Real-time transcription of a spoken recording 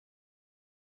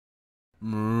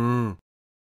Mm.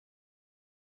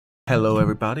 Hello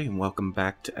everybody and welcome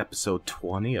back to episode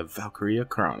 20 of Valkyria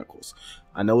Chronicles.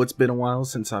 I know it's been a while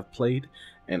since I've played,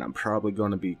 and I'm probably going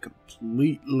to be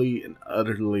completely and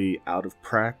utterly out of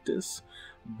practice,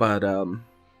 but I'm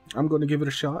going to give it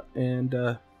a shot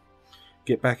and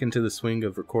get back into the swing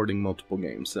of recording multiple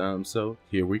games. So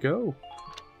here we go.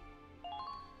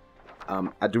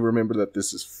 I do remember that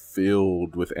this is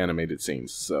filled with animated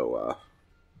scenes, so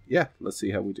yeah, let's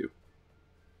see how we do.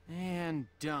 And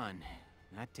done.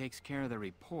 That takes care of the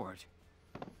report.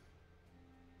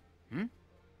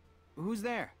 Who's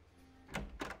there?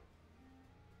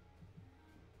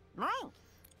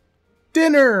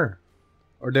 Dinner!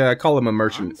 Or did I call him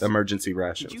Hans? emergency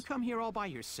rations? Did you come here all by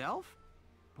yourself?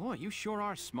 Boy, you sure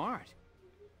are smart.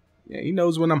 Yeah, he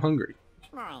knows when I'm hungry.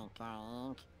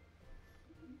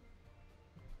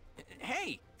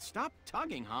 Hey, stop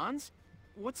tugging, Hans.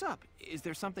 What's up? Is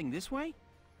there something this way?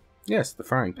 Yes, the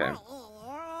frying pan.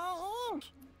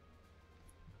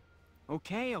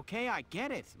 Okay, I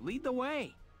get it. Lead the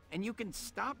way. And you can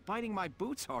stop biting my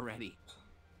boots already.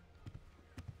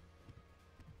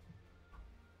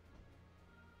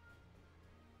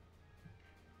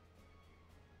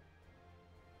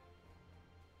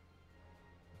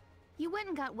 You went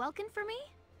and got Welkin for me?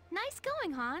 Nice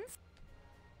going, Hans.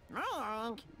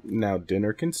 Now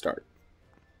dinner can start.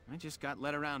 I just got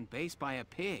led around base by a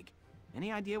pig. Any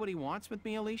idea what he wants with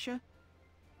me, Alicia?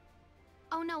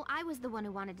 Oh no, I was the one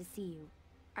who wanted to see you.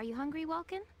 Are you hungry,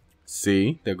 Welkin?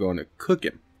 See, they're going to cook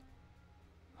him.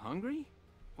 Hungry?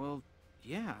 Well,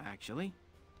 yeah, actually.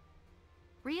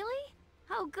 Really?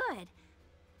 Oh, good.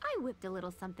 I whipped a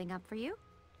little something up for you.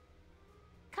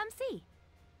 Come see.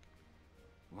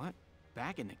 What?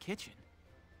 Back in the kitchen?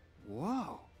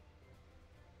 Whoa.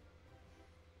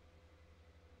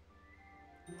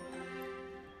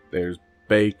 There's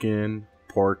bacon,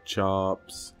 pork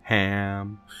chops,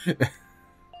 ham.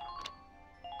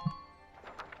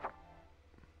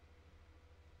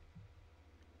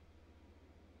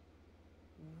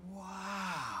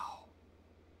 Wow.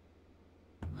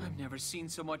 I've never seen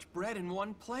so much bread in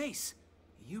one place.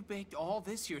 You baked all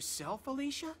this yourself,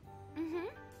 Alicia? Mm-hmm.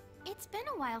 It's been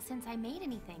a while since I made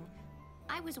anything.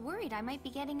 I was worried I might be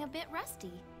getting a bit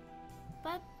rusty.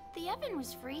 But the oven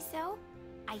was free, so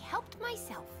I helped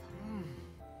myself.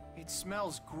 It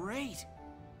smells great.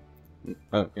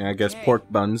 I guess Okay. pork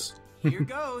buns. Here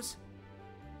goes.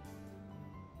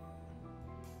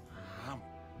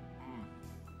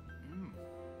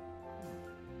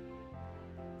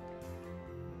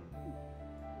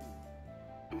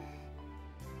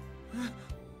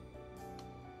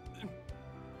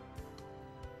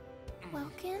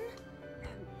 Welkin?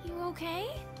 You okay?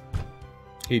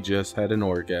 He just had an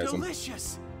orgasm.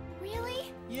 Delicious.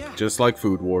 Really? Yeah. Just like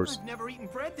Food Wars. I've never eaten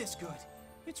bread this good.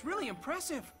 It's really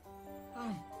impressive.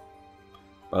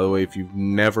 By the way, if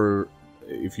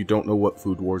you don't know what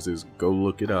Food Wars is, go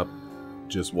look it up.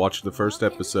 Just watch the first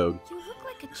Welkin, episode. You look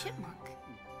like a chipmunk.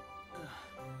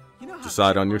 You know how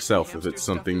Decide on chipmunks yourself and if hamsters it's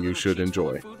stuff something their you little should cheeks full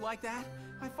of enjoy. Food like that?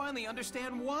 I finally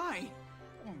understand why.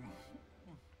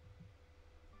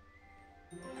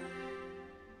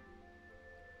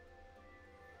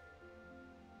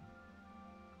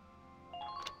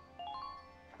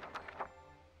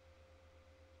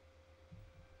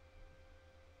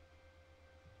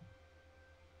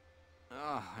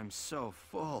 Oh, I'm so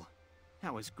full.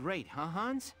 That was great, huh,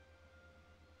 Hans?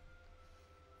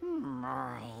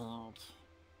 I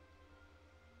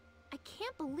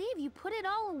can't believe you put it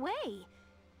all away.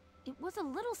 It was a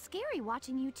little scary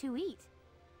watching you two eat.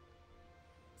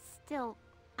 Still,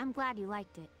 I'm glad you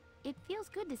liked it. It feels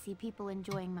good to see people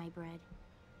enjoying my bread.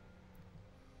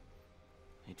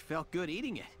 It felt good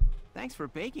eating it. Thanks for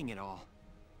baking it all.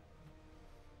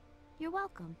 You're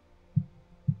welcome.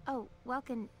 Oh,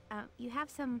 Welkin, you have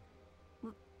some...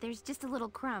 There's just a little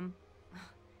crumb.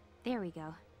 There we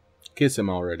go. Kiss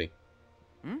him already.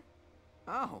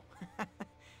 Oh.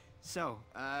 So,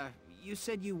 you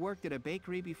said you worked at a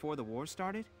bakery before the war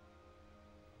started?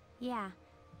 Yeah.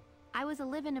 I was a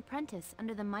live-in apprentice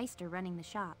under the Meister running the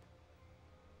shop.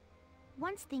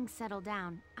 Once things settle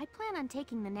down, I plan on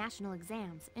taking the national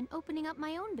exams and opening up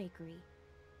my own bakery.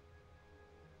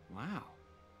 Wow.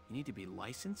 You need to be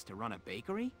licensed to run a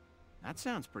bakery? That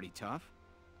sounds pretty tough.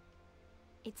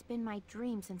 It's been my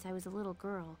dream since I was a little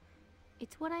girl.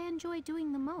 It's what I enjoy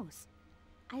doing the most.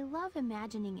 I love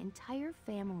imagining entire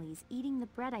families eating the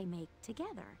bread I make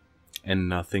together. And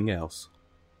nothing else.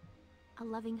 A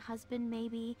loving husband,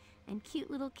 maybe, and cute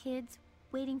little kids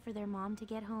waiting for their mom to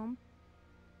get home.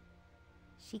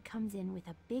 She comes in with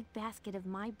a big basket of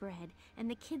my bread, and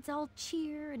the kids all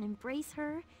cheer and embrace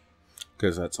her.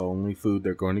 because that's the only food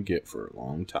they're going to get for a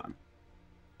long time.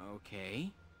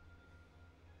 Okay.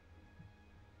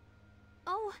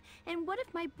 Oh, and what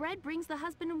if my bread brings the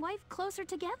husband and wife closer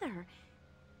together?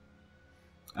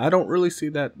 I don't really see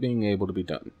that being able to be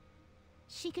done.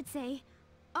 She could say,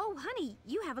 "Oh, honey,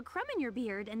 you have a crumb in your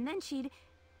beard," and then she'd...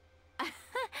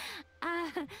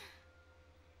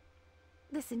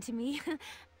 Listen to me.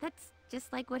 That's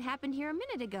just like what happened here a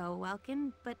minute ago,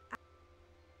 Welkin, but...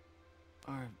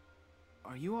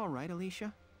 Are you all right,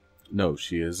 Alicia? No,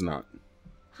 she is not.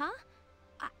 Huh?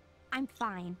 I'm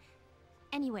fine.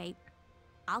 Anyway,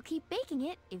 I'll keep baking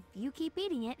it if you keep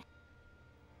eating it.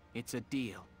 It's a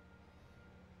deal.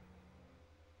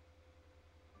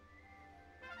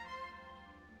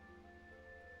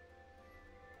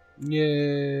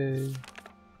 Yay.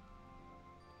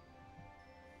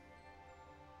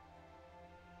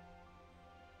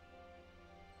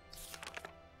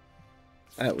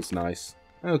 That was nice.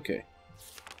 Okay.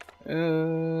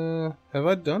 Have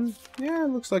I done? Yeah, it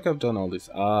looks like I've done all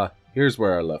this. Ah, here's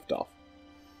where I left off.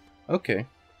 Okay.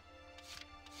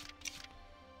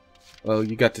 Well,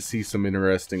 you got to see some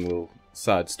interesting little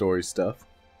side story stuff.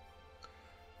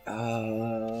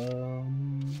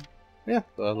 Yeah,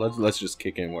 let's just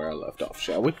kick in where I left off,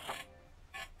 shall we?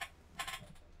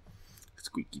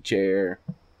 Squeaky chair.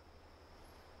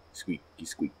 Squeaky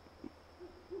squeak.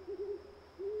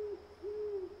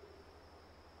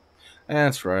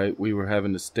 That's right, we were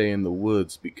having to stay in the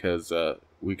woods because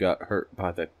we got hurt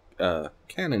by the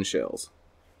cannon shells.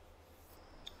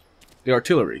 The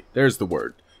artillery, there's the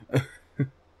word.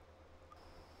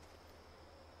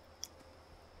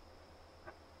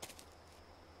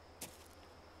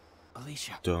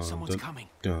 Alicia, Dun, someone's dun, coming.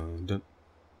 Dun dun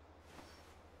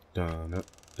dun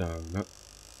dun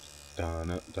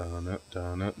dun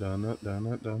dun dun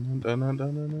dun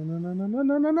dun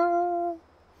dun dun.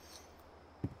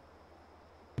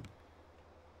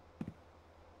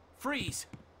 Freeze!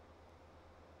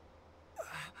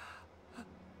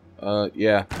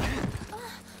 Yeah.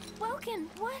 Welkin,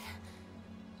 what?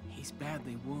 He's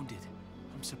badly wounded.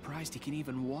 I'm surprised he can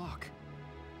even walk.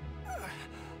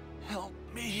 Help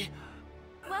me.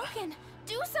 Welkin,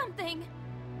 do something!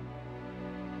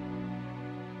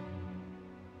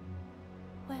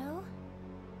 Well?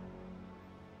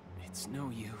 It's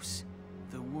no use.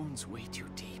 The wound's way too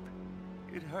deep.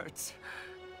 It hurts.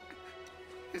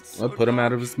 It's so I'll put him out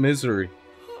dark. of his misery.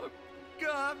 Oh,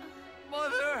 God,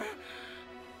 Mother!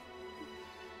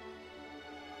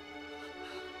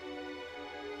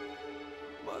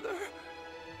 Mother!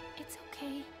 It's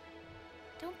okay.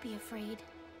 Don't be afraid.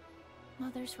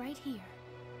 Mother's right here.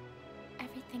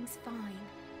 Everything's fine.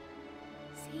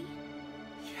 See?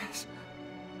 Yes.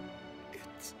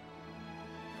 It's...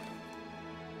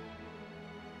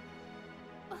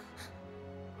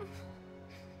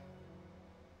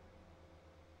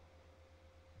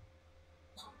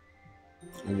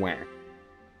 Wah.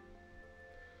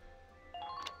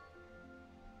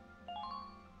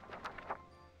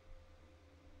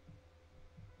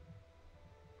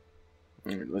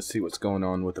 Alright, let's see what's going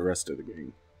on with the rest of the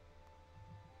game.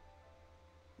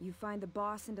 You find the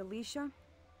boss and Alicia?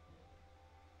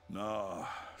 No,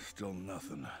 still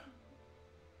nothing.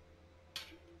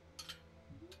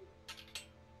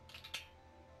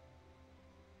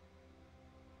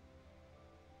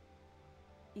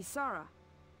 Isara,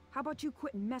 how about you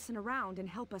quit messing around and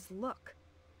help us look?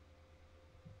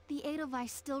 The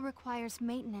Edelweiss still requires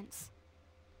maintenance.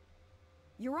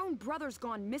 Your own brother's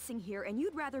gone missing here, and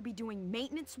you'd rather be doing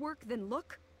maintenance work than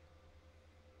look?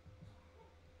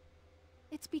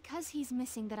 It's because he's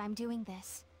missing that I'm doing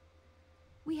this.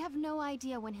 We have no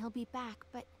idea when he'll be back,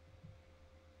 but...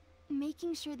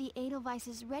 making sure the Edelweiss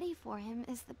is ready for him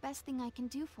is the best thing I can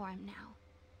do for him now.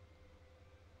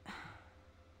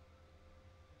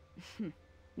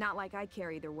 Not like I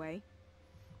care either way.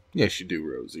 Yes, you do,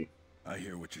 Rosie. I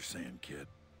hear what you're saying, kid.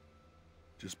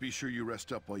 Just be sure you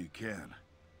rest up while you can.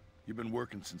 You've been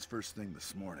working since first thing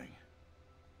this morning.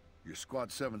 You're Squad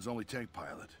 7's only tank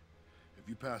pilot. If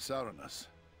you pass out on us,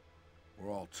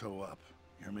 we're all toe up.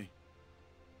 Hear me?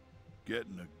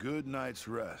 Getting a good night's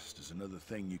rest is another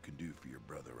thing you can do for your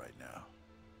brother right now.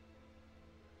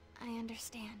 I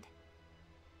understand.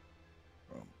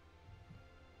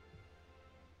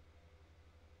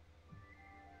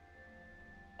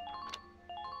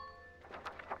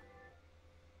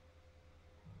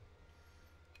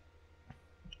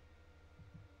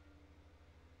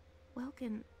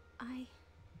 Welkin, I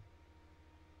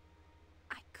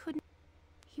couldn't...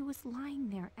 He was lying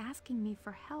there asking me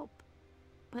for help,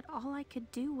 but all I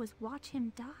could do was watch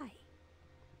him die.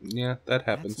 Yeah, that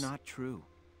happens. That's not true.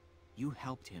 You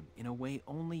helped him in a way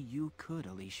only you could,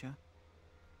 Alicia.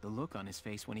 The look on his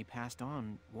face when he passed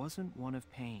on wasn't one of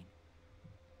pain.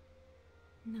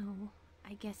 No,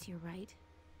 I guess you're right.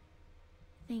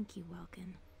 Thank you,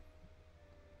 Welkin.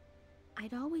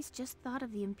 I'd always just thought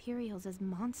of the Imperials as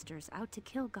monsters out to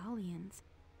kill Gallians.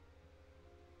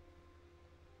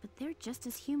 But they're just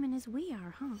as human as we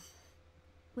are, huh?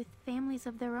 With families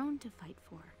of their own to fight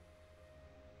for.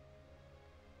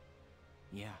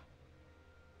 Yeah,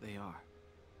 they are.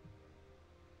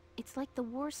 It's like the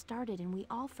war started and we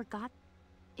all forgot.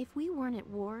 If we weren't at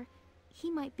war, he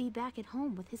might be back at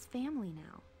home with his family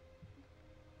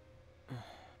now.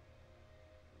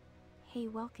 Hey,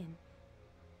 Welkin.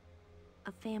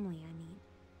 A family, I mean.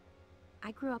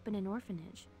 I grew up in an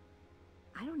orphanage.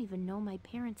 I don't even know my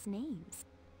parents' names.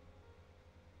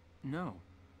 No,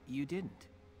 you didn't.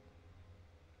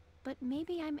 But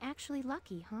maybe I'm actually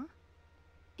lucky, huh?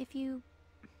 If you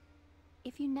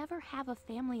never have a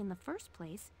family in the first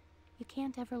place, you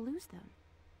can't ever lose them.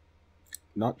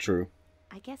 Not true.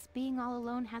 I guess being all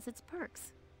alone has its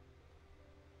perks.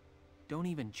 Don't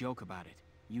even joke about it.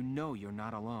 You know you're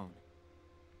not alone.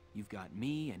 You've got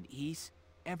me and Ys,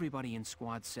 everybody in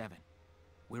Squad 7.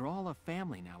 We're all a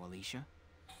family now, Alicia.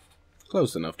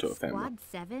 Close enough to a family. Squad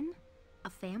 7? A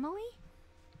family?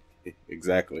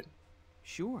 Exactly.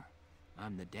 Sure.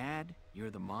 I'm the dad,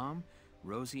 you're the mom,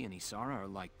 Rosie and Isara are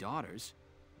like daughters.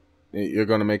 You're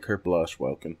gonna make her blush,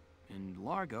 Welkin. And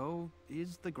Largo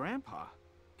is the grandpa.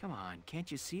 Come on, can't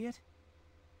you see it?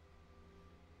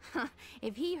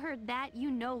 If he heard that, you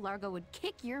know Largo would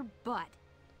kick your butt.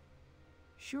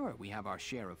 Sure, we have our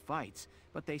share of fights,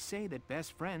 but they say that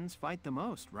best friends fight the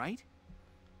most, right?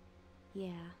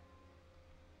 Yeah.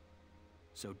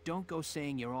 So don't go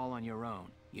saying you're all on your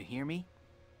own. You hear me?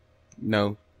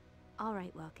 No. All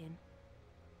right, Welkin.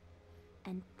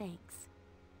 And thanks.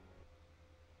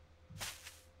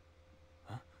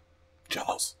 Huh?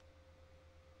 Jaws.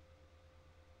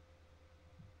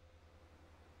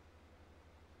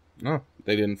 No,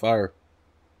 they didn't fire.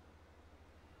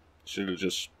 Should have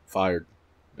just fired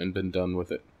and been done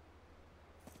with it.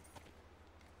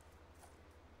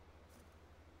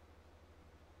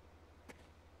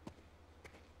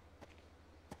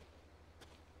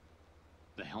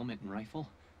 The helmet and rifle?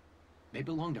 They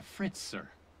belong to Fritz, sir.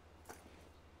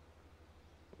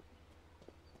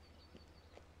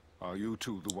 Are you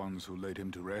two the ones who laid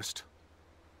him to rest?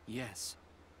 Yes.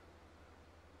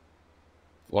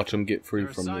 Watch him get free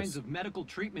There are from signs this. of medical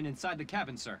treatment inside the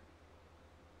cabin, sir.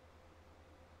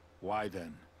 Why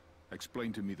then?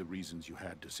 Explain to me the reasons you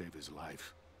had to save his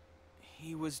life.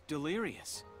 He was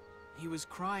delirious. He was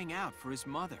crying out for his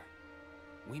mother.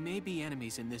 We may be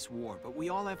enemies in this war, but we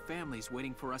all have families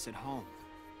waiting for us at home.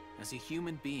 As a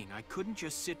human being, I couldn't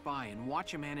just sit by and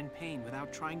watch a man in pain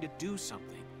without trying to do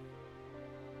something.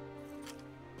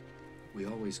 We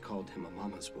always called him a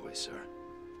mama's boy, sir.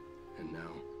 And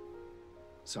now...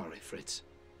 Sorry, Fritz.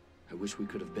 I wish we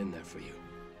could have been there for you.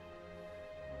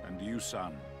 And you,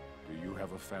 son, do you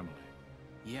have a family?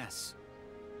 Yes.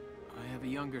 I have a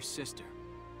younger sister.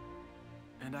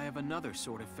 And I have another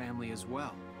sort of family as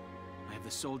well. I have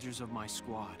the soldiers of my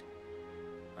squad.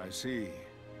 I see.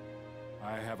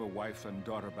 I have a wife and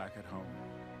daughter back at home.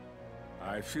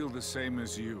 I feel the same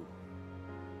as you.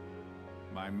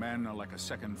 My men are like a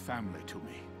second family to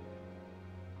me.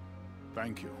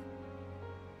 Thank you.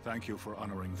 Thank you for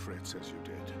honoring Fritz as you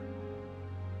did.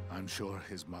 I'm sure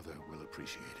his mother will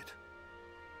appreciate it.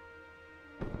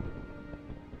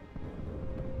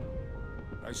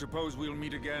 I suppose we'll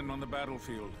meet again on the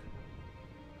battlefield.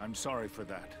 I'm sorry for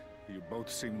that. You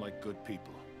both seem like good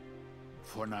people.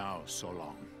 For now, so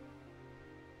long.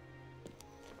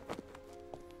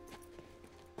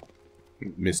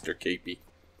 Mr. Capey.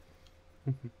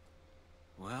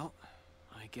 Well,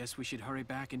 I guess we should hurry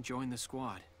back and join the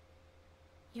squad.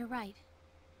 You're right.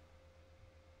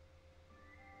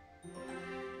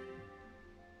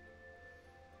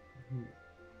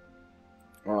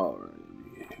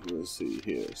 Alright, let's see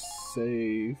here.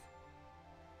 Save.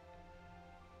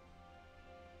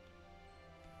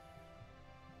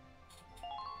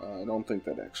 I don't think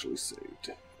that actually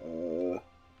saved. There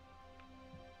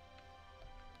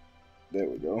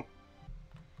we go.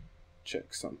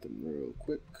 Check something real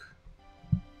quick.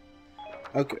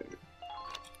 Okay.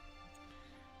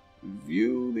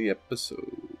 View the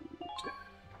episode.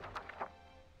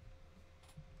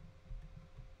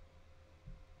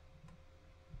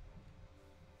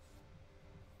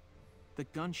 The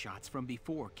gunshots from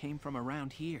before came from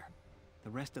around here.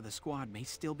 The rest of the squad may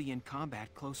still be in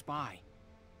combat close by.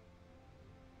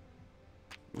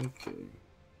 Okay.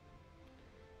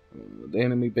 The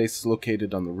enemy base is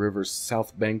located on the river's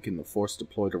south bank and the force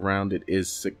deployed around it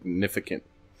is significant.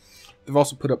 They've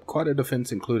also put up quite a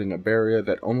defense, including a barrier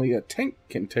that only a tank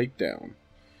can take down.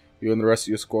 You and the rest of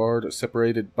your squad are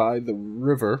separated by the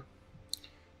river,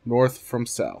 north from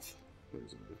south.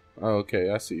 Oh, okay,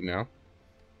 I see now.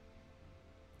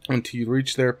 Until you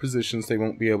reach their positions, they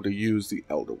won't be able to use the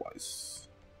Elderweiss.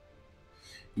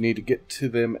 You need to get to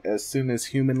them as soon as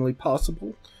humanly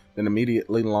possible, then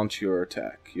immediately launch your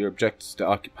attack. Your objective is to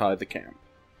occupy the camp.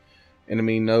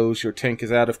 Enemy knows your tank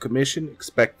is out of commission.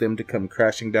 Expect them to come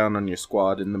crashing down on your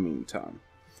squad in the meantime.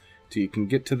 Till you can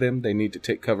get to them, they need to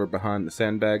take cover behind the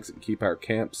sandbags and keep our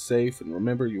camp safe. And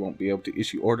remember, you won't be able to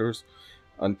issue orders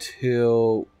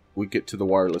until we get to the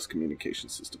wireless communication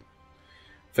system.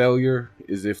 Failure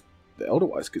is if the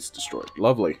Elderweiss gets destroyed.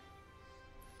 Lovely.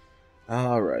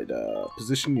 Alright,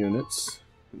 position units.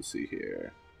 Let's see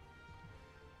here.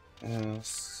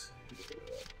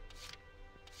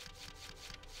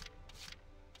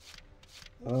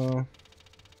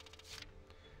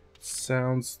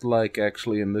 Sounds like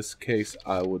actually in this case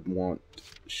I would want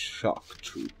shock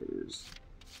troopers.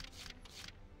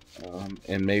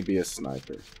 And maybe a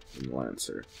sniper and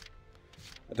lancer.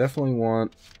 I definitely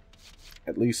want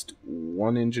at least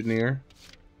one engineer.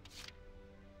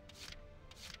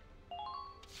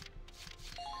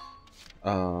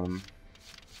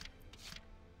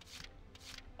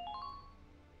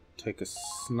 Take a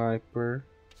sniper.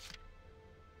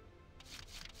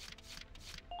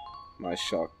 My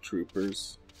shock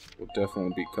troopers will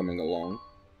definitely be coming along.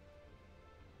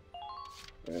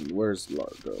 And where's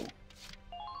Largo?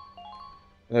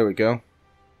 There we go.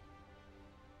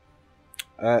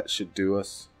 That should do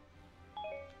us.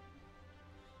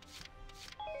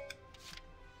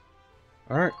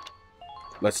 Alright.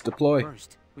 Let's deploy.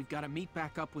 First, we've got to meet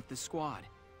back up with the squad.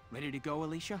 Ready to go,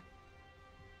 Alicia?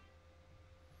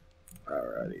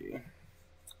 Alrighty.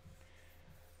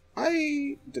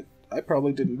 I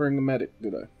probably didn't bring the medic,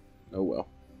 did I? Oh well.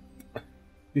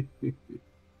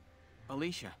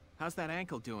 Alicia, how's that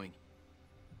ankle doing?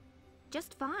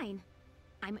 Just fine.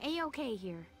 I'm A-okay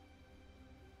here.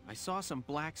 I saw some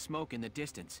black smoke in the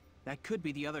distance. That could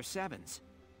be the other Sevens.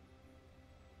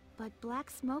 But black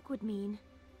smoke would mean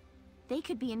they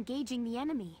could be engaging the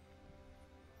enemy.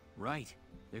 Right.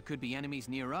 There could be enemies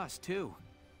near us, too.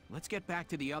 Let's get back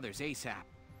to the others ASAP.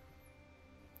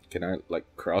 Can I, like,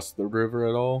 cross the river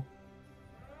at all?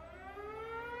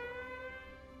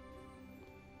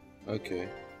 Okay.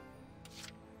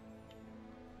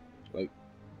 Like,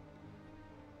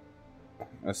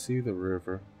 I see the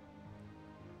river.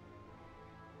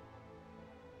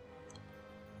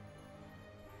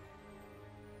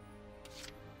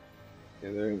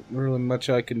 Yeah, there ain't really much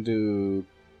I can do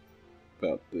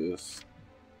about this.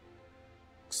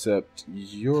 Except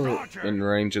you're in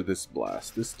range of this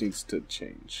blast. This needs to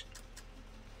change.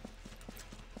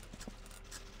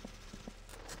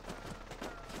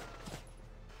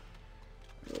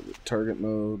 The target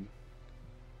mode.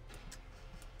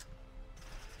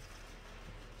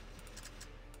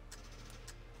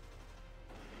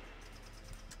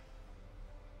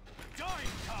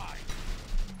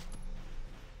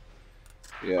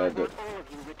 Yeah, but all of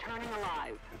you returning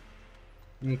alive.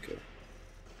 okay.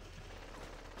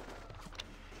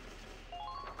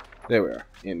 There we are,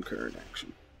 in current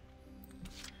action.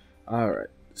 Alright,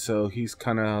 so he's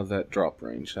kind of out of that drop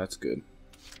range. That's good.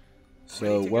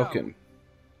 So, welcome.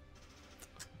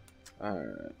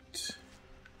 Alright.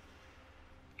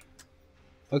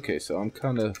 Okay, so I'm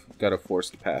kind of got a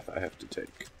forced path I have to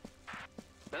take.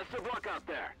 Best of luck out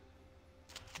there.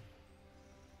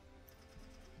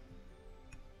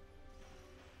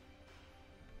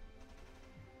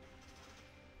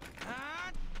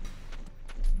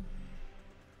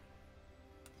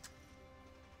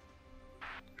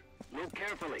 Move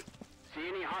carefully. See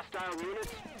any hostile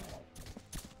units?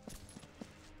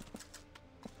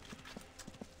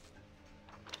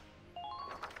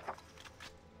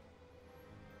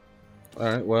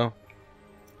 Alright, well,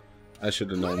 I should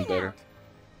have known better.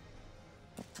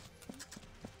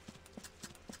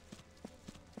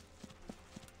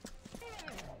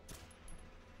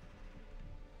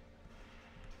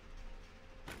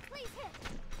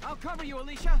 I'll cover you,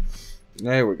 Alicia.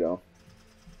 There we go.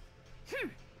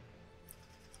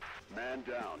 Man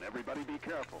down. Everybody be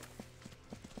careful.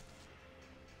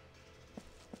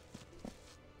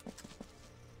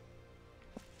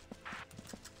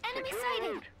 Enemy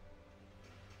sighted!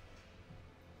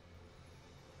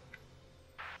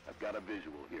 I've got a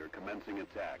visual here. Commencing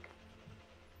attack.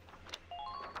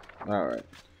 Alright.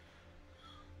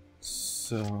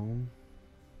 So, Moving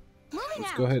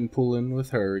let's out. go ahead and pull in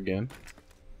with her again.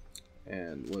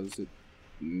 And was it?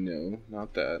 No,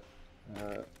 not that.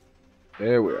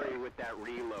 There we are. Hurry with that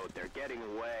reload. They're getting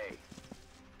away.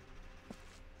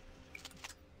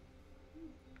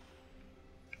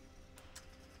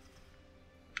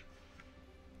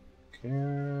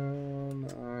 Can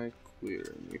I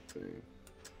clear anything?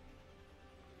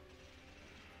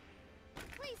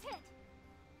 Please hit.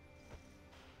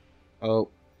 Oh,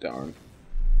 darn.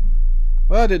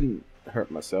 Well, I didn't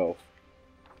hurt myself.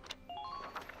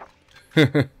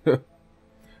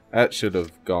 That should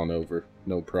have gone over.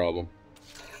 No problem.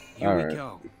 Here we Alright.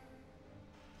 go.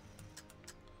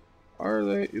 Are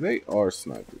they? They are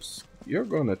snipers. You're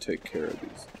gonna take care of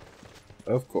these.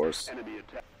 Of course. Enemy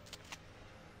attack.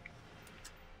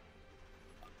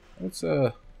 Let's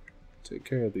take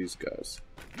care of these guys.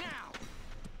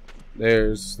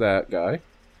 There's that guy.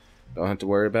 Don't have to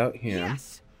worry about him.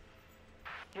 Yes.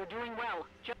 You're doing well.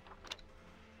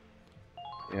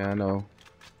 Yeah, I know.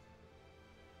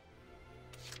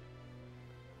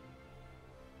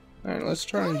 Alright, let's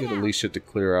try and get Alicia to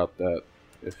clear out that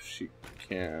if she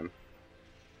can.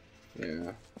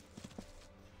 Yeah.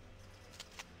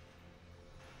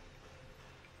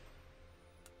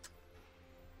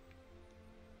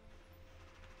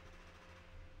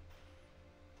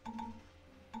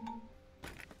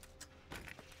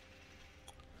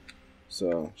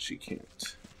 So, she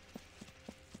can't.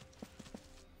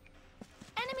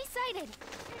 Enemy sighted.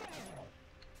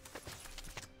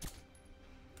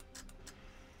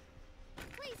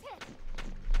 Please hit.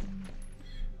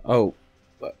 Oh,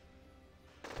 but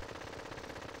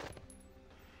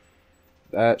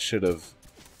that should have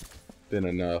been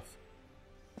enough.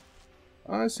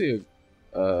 I see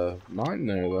a mine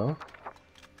there, though.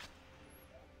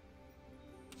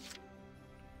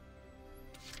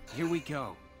 Here we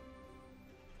go.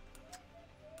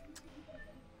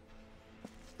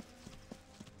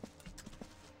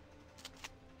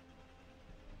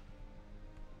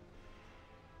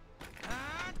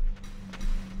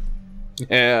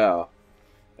 Yeah,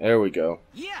 there we go.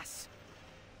 Yes.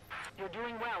 You're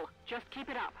doing well. Just keep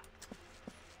it up.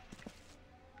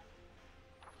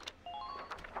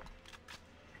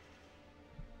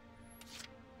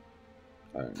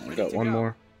 Alright, I Ready got to one go.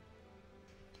 more.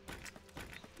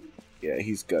 Yeah,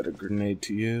 he's got a grenade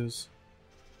to use.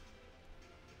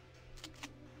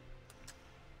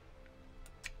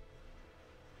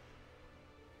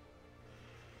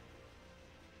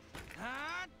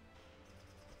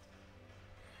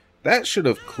 That should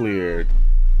have cleared.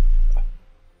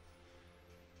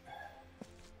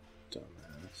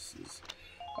 Dumbasses.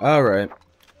 Alright.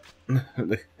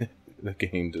 The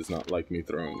game does not like me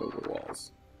throwing over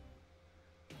walls.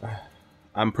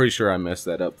 I'm pretty sure I messed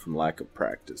that up from lack of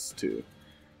practice, too.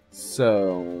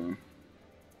 So...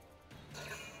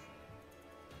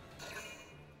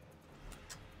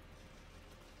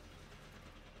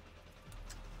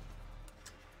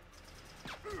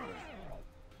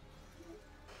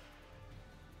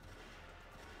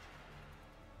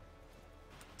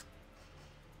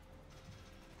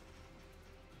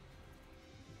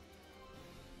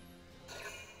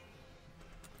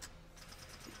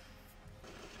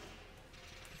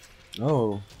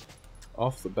 Oh,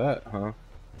 off the bat, huh?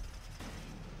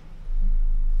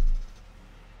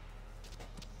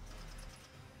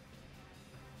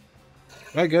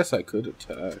 I guess I could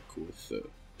attack with the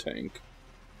tank.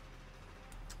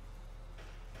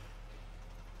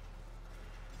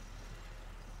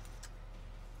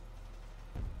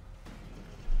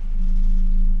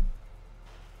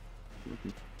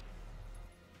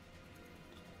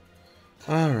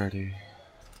 Alrighty.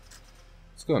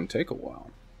 It's gonna take a while.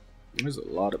 There's a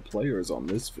lot of players on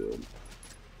this field.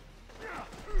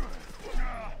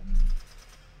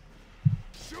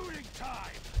 Shooting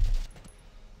time!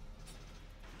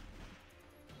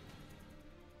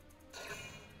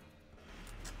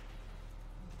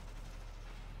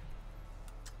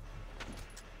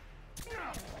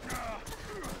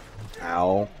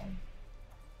 Ow.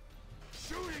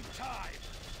 Shooting time!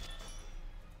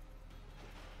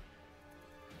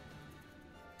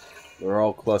 They're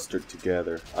all clustered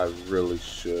together. I really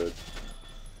should.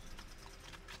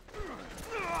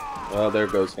 Well, there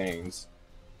goes Haynes.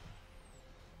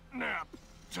 Nap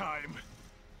time!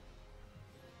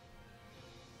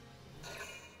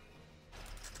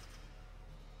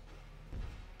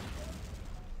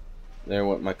 There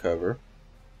went my cover.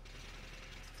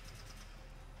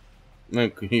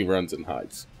 Look, he runs and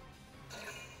hides.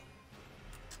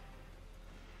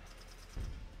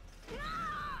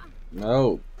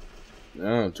 No.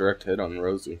 No, direct hit on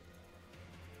Rosie.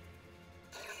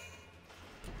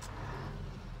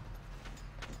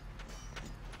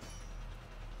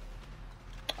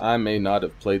 I may not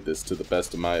have played this to the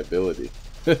best of my ability.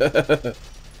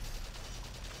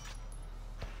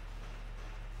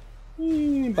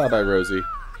 Bye-bye, Rosie.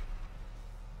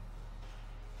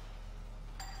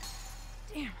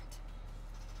 Damn it.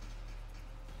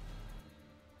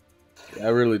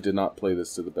 really did not play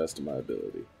this to the best of my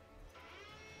ability.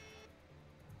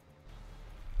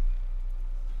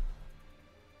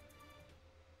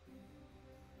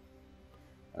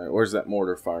 Alright, where's that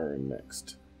mortar firing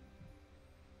next?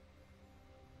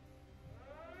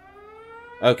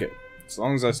 Okay, as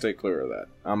long as I stay clear of that,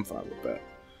 I'm fine with that.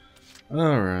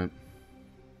 Alright.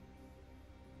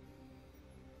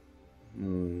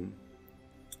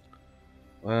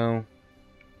 Well,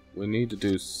 we need to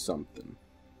do something.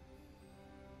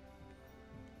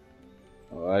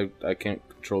 Oh, I can't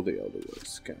control the Elder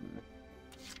Ways, can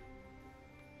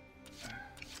I?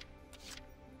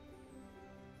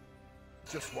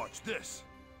 Just watch this.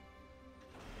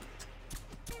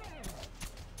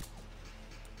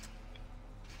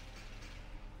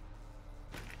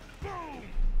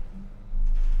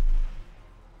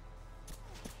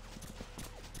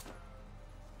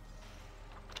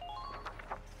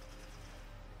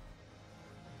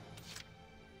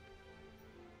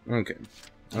 Okay,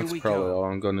 that's probably all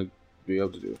I'm gonna be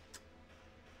able to do.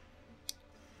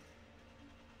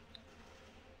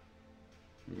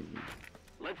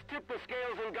 Let's tip the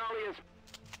scales in Gallia's.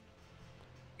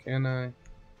 Can I?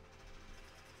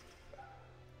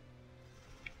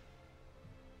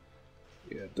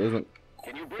 Yeah, it doesn't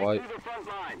Can you break quite. through the front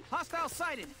lines? Hostile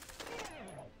sighted!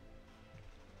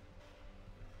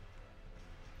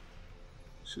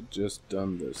 Should just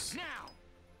done this. Now!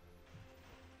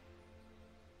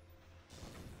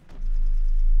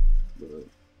 But,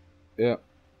 yeah.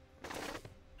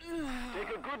 Take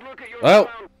a good look at your Oh!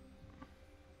 ground.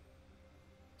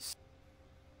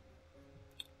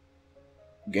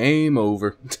 Game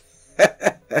over.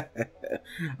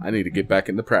 I need to get back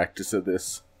into practice of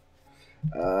this.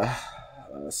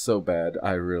 So bad.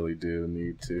 I really do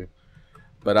need to.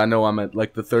 But I know I'm at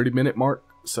like the 30-minute mark,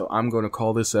 so I'm going to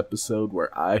call this episode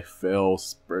where I fail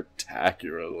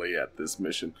spectacularly at this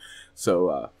mission.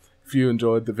 So, if you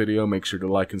enjoyed the video, make sure to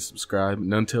like and subscribe.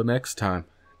 And until next time,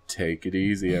 take it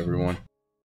easy, everyone.